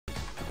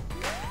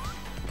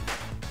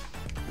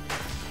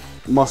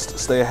must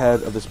stay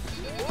ahead of this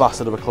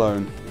bastard of a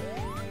clone.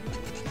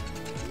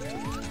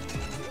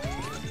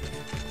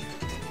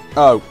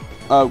 Oh.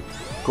 Oh.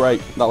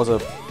 Great. That was a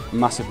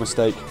massive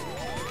mistake.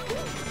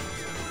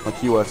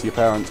 Like you were to your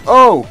parents.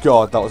 Oh,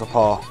 God. That was a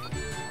par.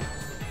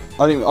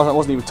 I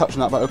wasn't even touching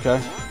that, but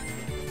okay.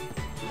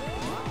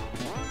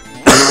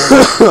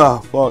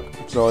 Oh, fuck.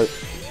 Sorry.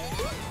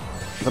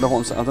 I don't know what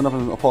I'm saying. I don't know if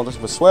I'm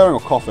apologising for swearing or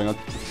coughing.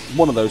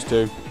 One of those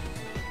two.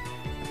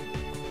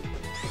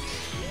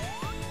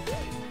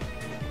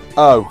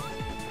 Oh.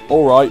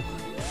 Alright.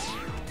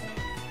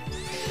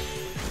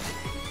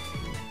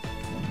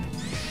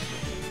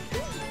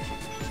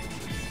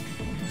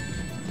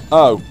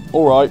 Oh.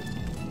 Alright.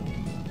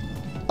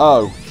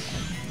 Oh.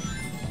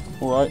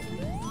 Alright.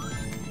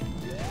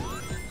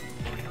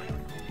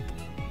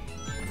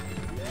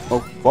 Oh,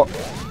 fuck.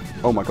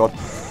 Oh my god.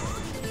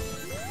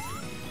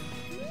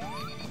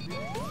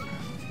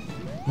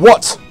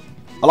 What?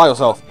 Allow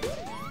yourself.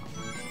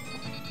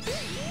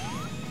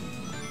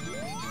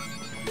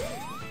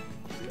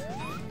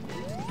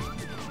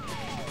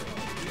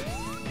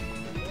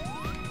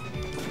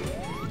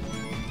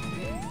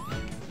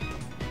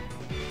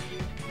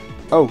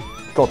 Oh,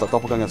 God, that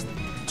doppelganger's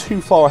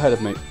too far ahead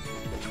of me.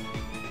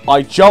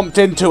 I jumped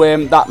into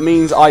him. That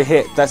means I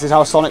hit. This is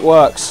how Sonic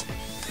works.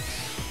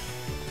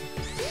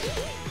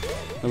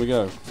 There we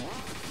go.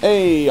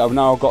 Hey, I've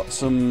now got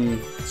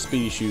some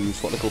speedy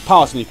shoes. What they're called.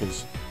 Power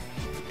sneakers.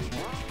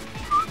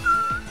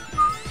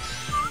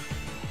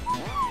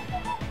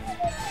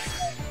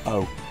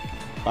 Oh,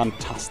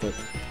 fantastic.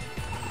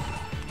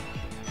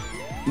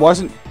 Why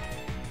isn't...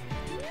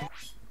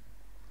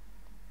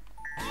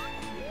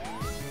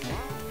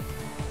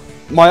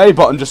 My A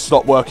button just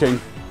stopped working.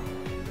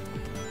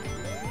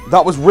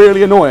 That was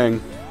really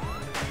annoying.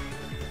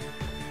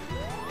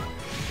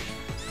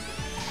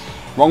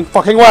 Wrong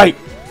fucking way!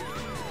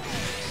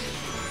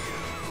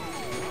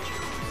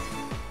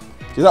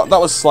 See, that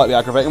was slightly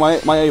aggravating. My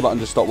A button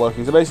just stopped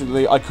working, so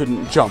basically I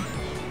couldn't jump.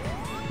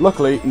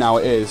 Luckily, now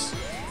it is.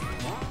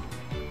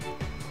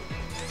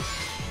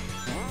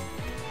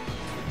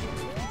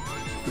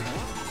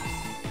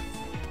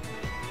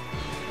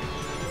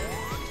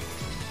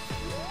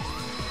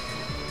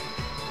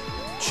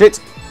 Shit!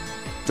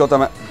 God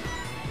damn it.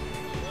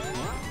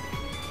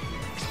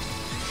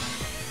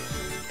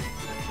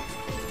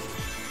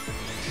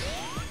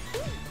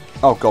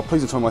 Oh god,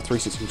 please don't tell me my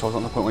 360 control's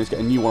not at the point where he's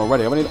getting a new one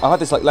already. I've had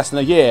this like less than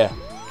a year.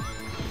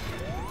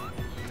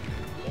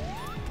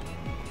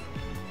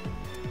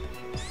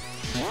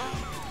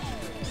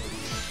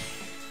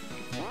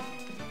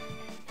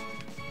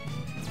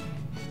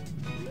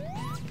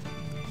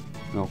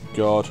 Oh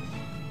god.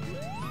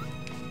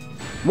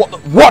 What the—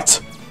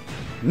 what?!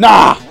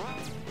 Nah!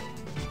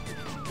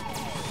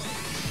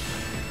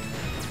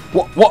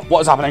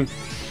 What is happening?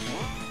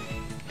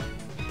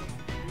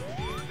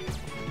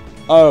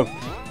 Oh.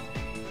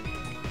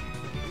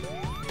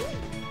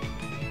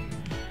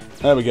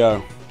 There we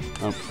go.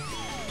 Oh.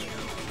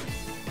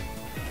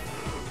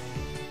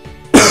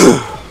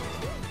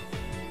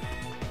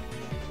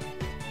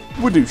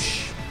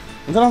 Wadoosh.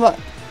 I don't know that.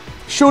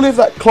 Surely if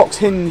that clock's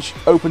hinge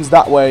opens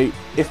that way,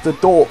 if the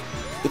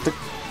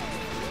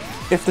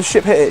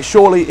ship hit it,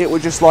 surely it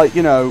would just, like,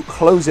 you know,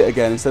 close it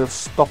again instead of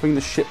stopping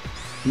the ship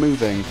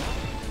moving.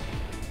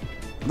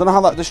 I don't know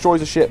how that destroys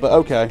the ship, but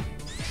okay.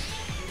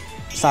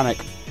 Sonic.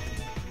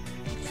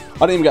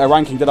 I didn't even get a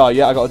ranking, did I?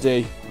 Yeah, I got a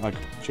D.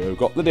 Joe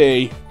got the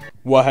D.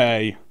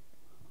 Wahey.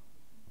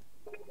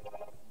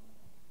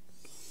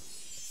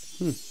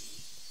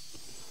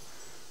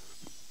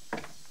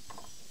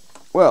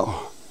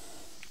 Well,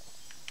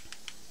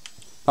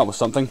 that was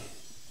something.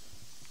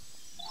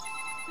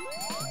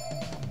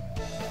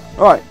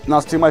 Alright, now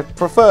let's do my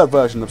preferred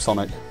version of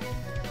Sonic.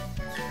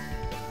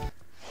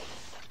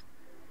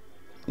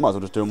 Might as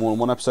well just do them all in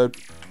one episode.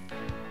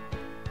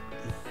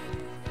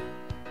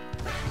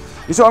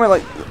 You see what I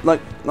mean?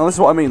 Like, now this is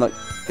what I mean. Like,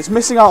 it's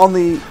missing out on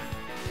the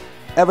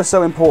ever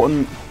so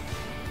important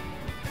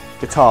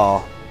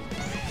guitar.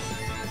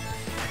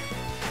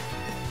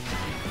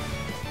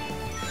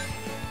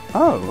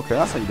 Oh, okay,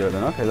 that's how you do it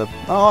then. Okay,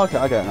 oh, okay,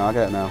 I get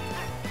it now.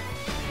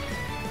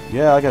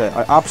 Yeah, I get it.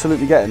 I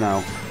absolutely get it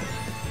now.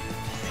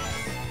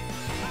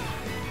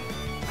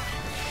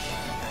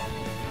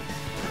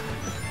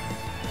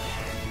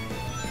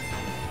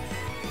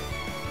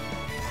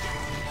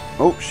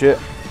 Oh, shit.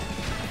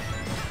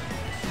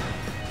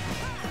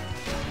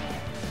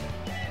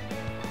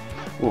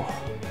 Ooh.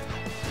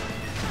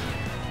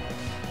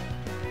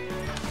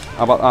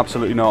 How about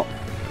absolutely not?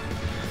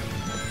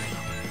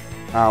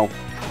 Ow.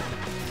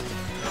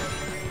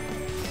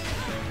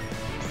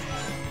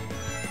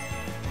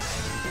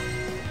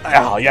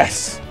 Ah,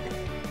 yes!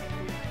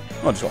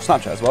 Oh, I just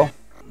got Snapchat as well.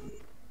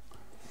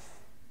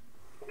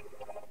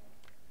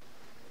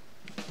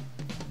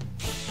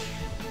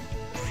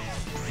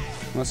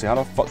 Let's see, how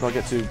the fuck do I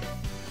get to...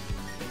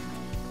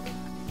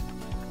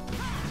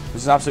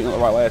 This is absolutely not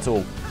the right way at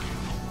all.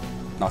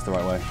 That's the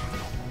right way.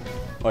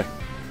 Oi.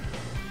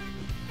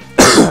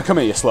 Come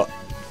here, you slut.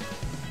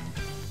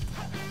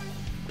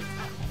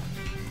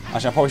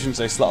 Actually, I probably shouldn't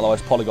say slut,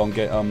 otherwise that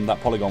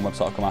Polygon website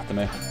will come after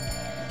me.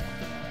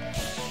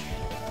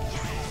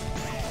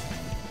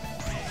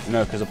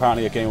 No, because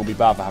apparently a game will be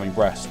bad for having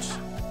breasts.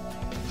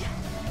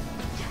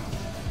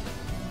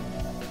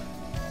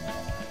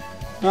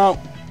 No.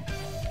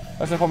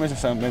 That's no problem, maybe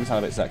sound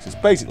a bit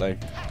sexist. Basically,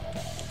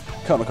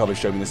 Kurt McCovey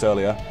showed me this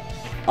earlier.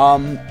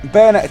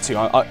 Bayonetta 2,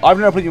 I've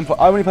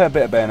only played a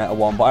bit of Bayonetta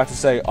 1, but I have to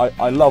say,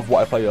 I love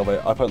what I played of it.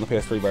 I played on the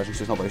PS3 version,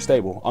 so it's not very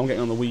stable. I'm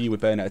getting on the Wii U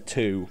with Bayonetta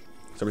 2,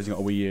 so everything's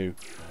got a Wii U.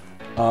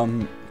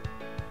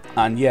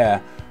 And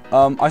yeah,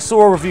 I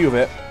saw a review of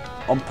it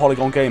on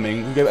Polygon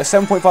Gaming, who gave it a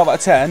 7.5 out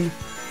of 10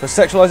 for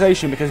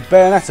sexualization because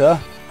Bayonetta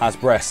has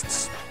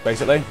breasts,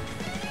 basically.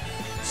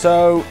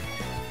 So,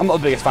 I'm not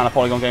the biggest fan of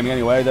Polygon Gaming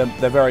anyway,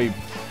 they're very,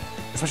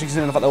 especially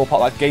considering the fact they're all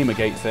part of that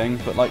Gamergate thing,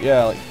 but like,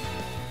 yeah, like,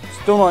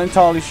 still not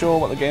entirely sure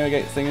what the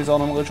Gamergate thing is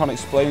on. I'm not going to try and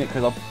explain it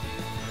because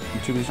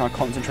I'm too busy trying to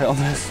concentrate on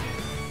this.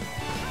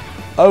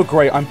 Oh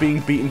great, I'm being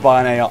beaten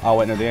by an AI. Oh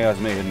wait, no, the AI is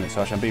me, isn't it?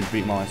 So actually I'm being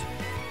beaten by myself.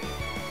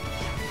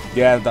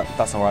 Yeah,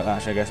 that's alright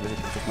actually, I guess.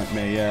 It's just like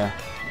me, yeah.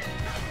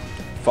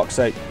 Fuck's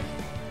sake.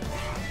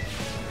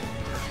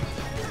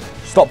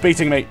 Stop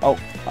beating me! Oh.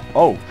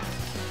 Oh.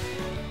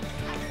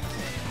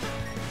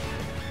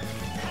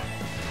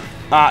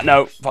 Ah,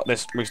 no. Fuck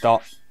this.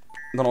 Restart.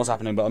 I don't know what's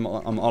happening, but I'm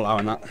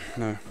allowing that.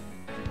 No.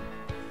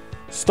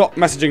 Stop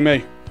messaging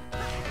me!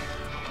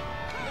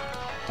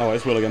 Oh,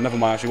 it's Will again. Never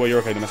mind, actually. Well, you're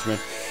okay to message me.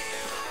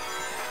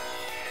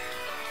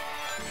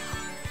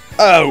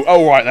 Oh,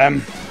 alright then.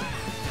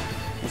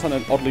 What's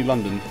that? Oddly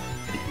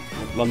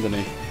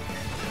London-y.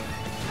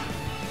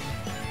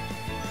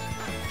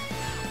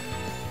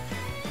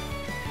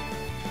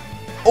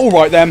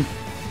 Alright then.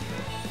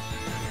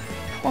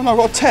 Oh no, I've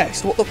got a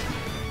text. What the...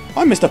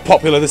 I'm Mr.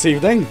 Popular this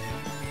evening.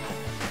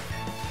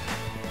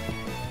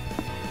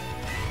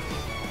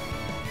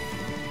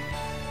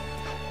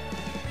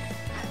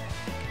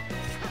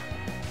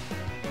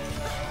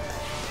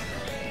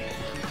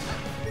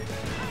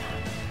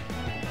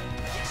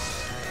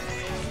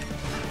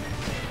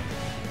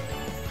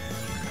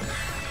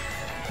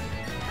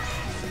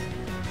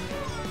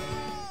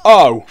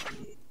 Oh!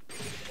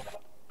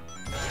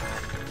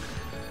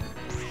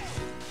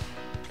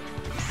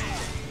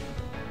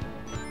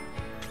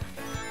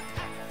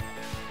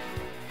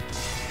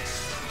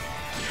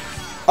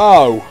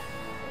 Oh!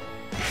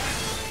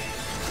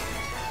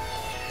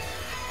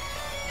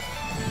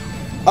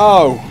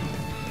 Oh!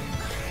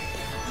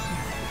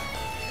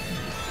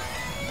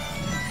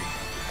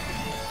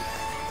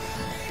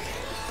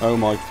 Oh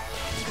my...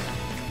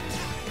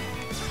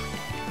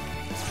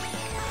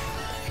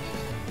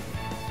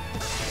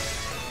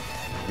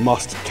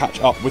 Must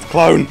catch up with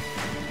clone.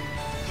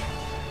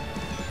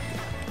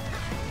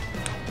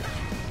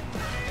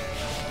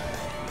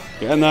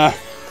 Get in there.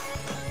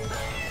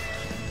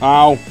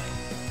 Ow.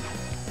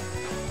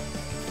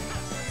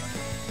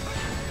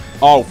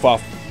 Oh, for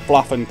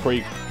Fluff and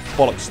Creek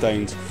bollock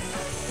stains.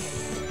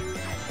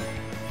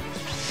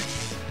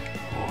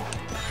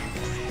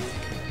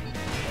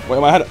 Wait,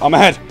 I'm ahead. I'm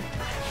ahead.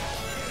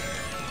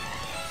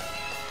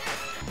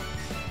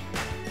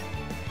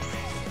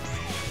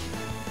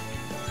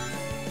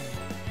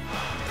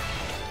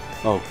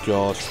 Oh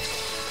god.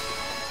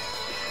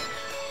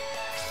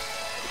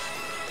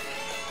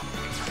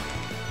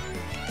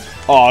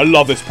 Oh, I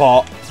love this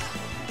part.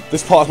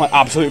 This part is my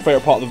absolute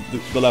favourite part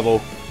of the level.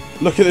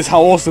 Look at this,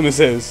 how awesome this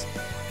is.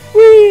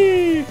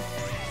 Whee!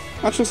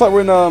 Actually looks like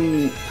we're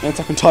in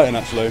Attack on Titan,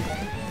 actually.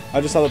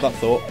 I just had that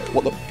thought.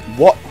 What the...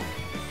 What?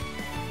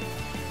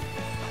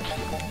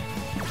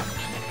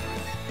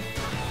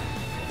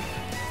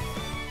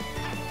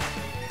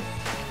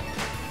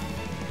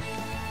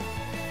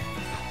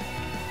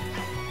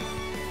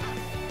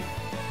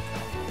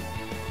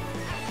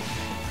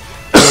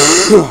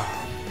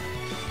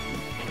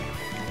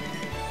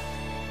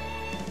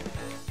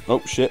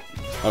 Oh shit.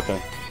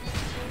 Okay.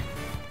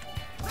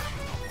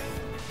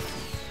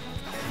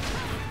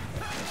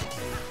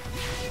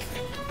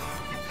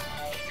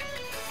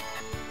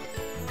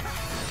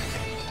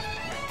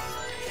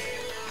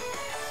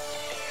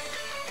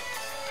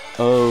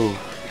 Oh.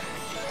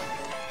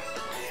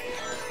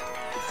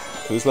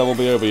 Can this level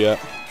be over yet?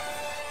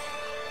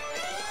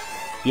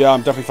 Yeah,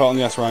 I'm definitely fighting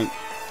the S rank.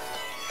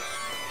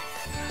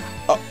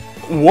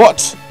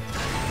 What?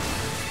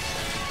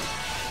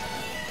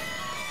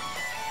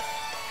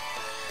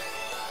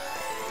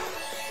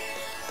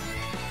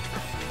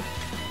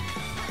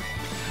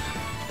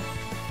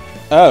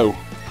 Oh.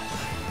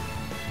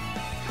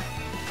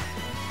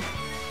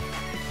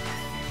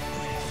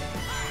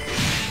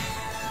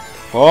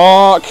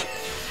 Fuck.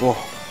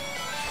 Oh.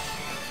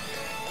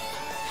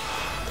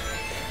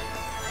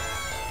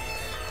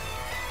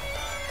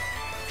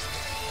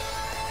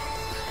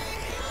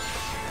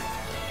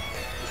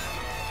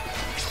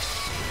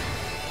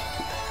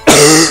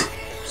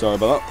 Sorry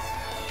about that.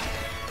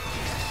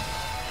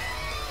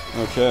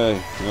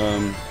 Okay,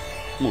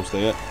 almost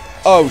there yet.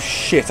 Oh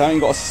shit, I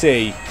ain't got a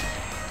C.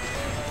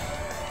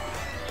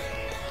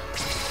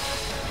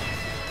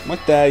 Am I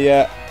there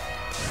yet?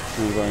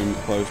 I'm very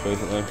close,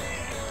 basically.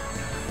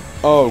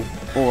 Oh,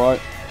 alright.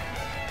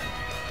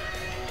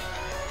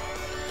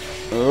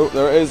 Oh,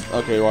 there it is.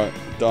 Okay, right.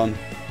 Done.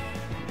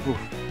 Whew.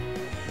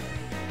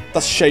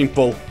 That's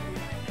shameful.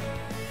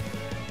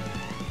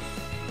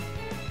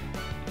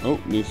 Oh,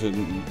 need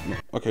to...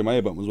 Okay, my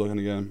A button was working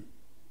again.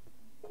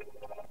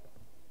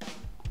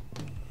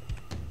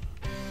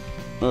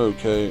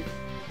 Okay.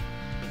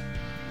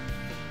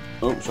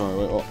 Oh, sorry,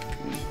 wait, what?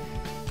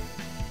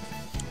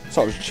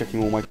 So I was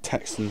checking all my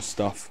text and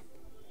stuff.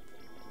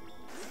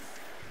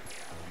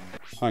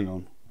 Hang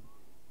on.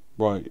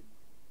 Right.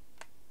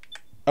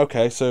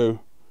 Okay, so...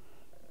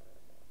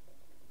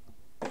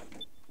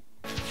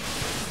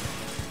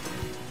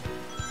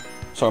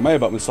 Sorry, my A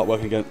button stopped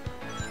working again.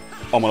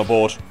 I'm on a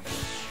board.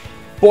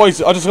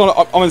 Boys,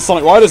 I'm in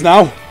Sonic Riders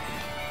now.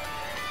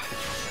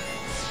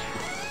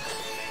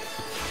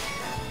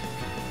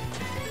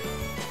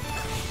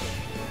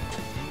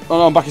 Oh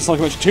no, I'm back in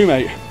Sonic Adventure 2,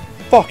 mate.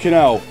 Fucking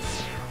hell.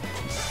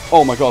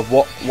 Oh my god,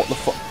 what the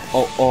fuck?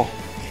 Oh, oh.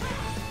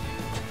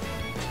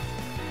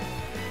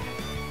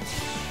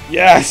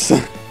 Yes!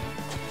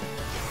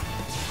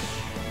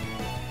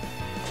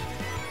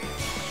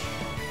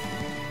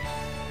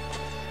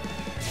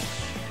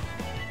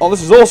 Oh,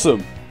 this is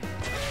awesome.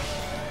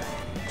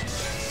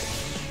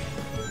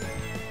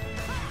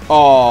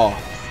 Oh.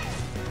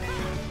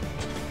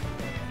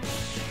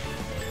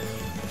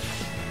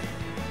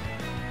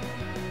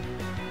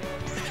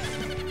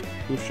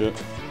 Oh shit.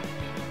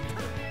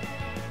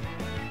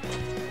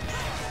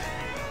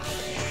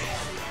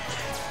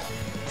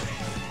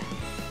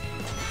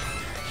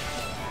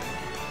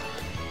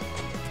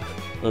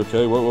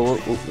 Okay, whoa.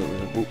 There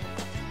we go.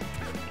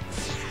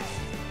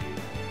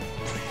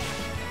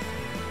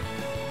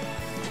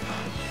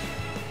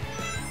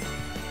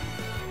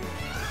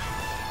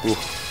 Ooh.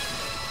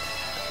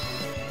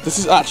 This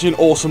is actually an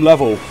awesome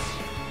level.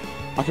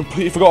 I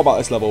completely forgot about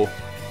this level.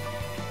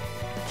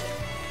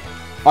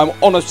 I'm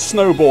on a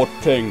snowboard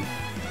thing.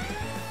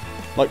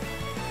 Like,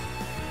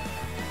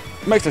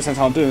 it makes no sense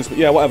how I'm doing this, but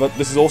yeah, whatever.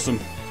 This is awesome.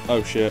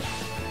 Oh shit.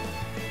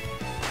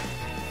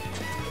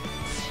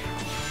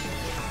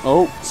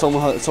 Oh,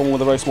 someone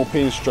with a very small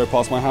penis drove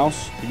past my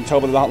house. You can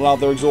tell by how loud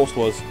their exhaust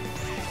was.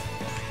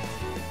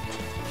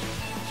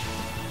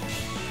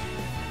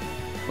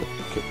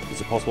 Okay, is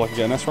it possible I can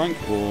get an S rank?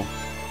 Or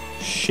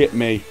shit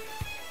me.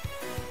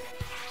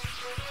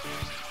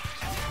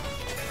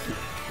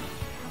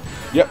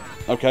 Yep,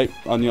 okay.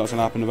 I knew that was going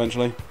to happen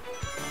eventually.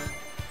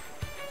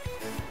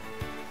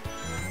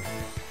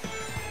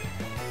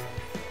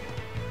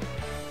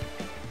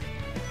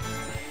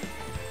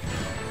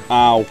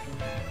 Ow.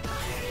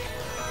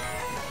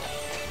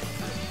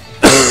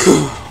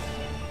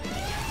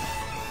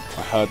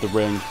 I heard the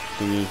ring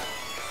thingy.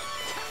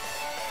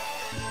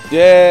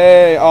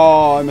 Yay!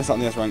 Oh, I missed out on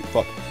the S rank.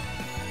 Fuck.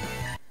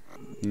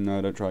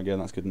 No, don't try again.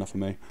 That's good enough for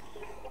me.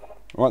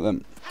 Alright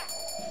then.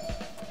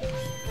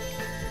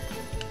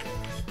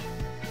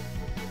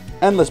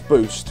 Endless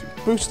boost.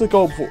 Boost the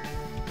gold for...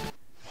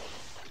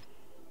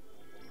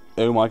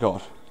 Oh my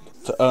god.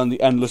 To earn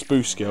the endless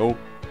boost skill,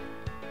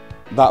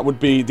 that would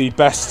be the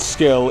best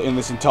skill in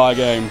this entire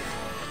game.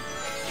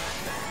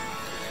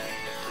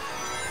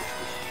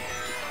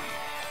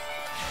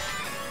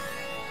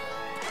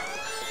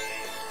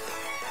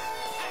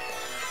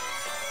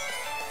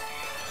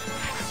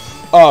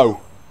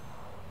 Oh.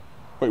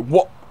 Wait,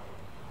 what?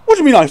 What do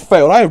you mean I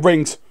failed? I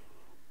ringed.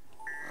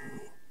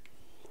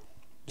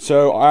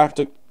 So I have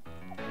to...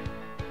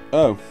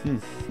 Oh,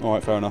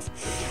 alright, fair enough.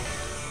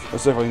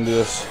 Let's see if I can do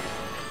this.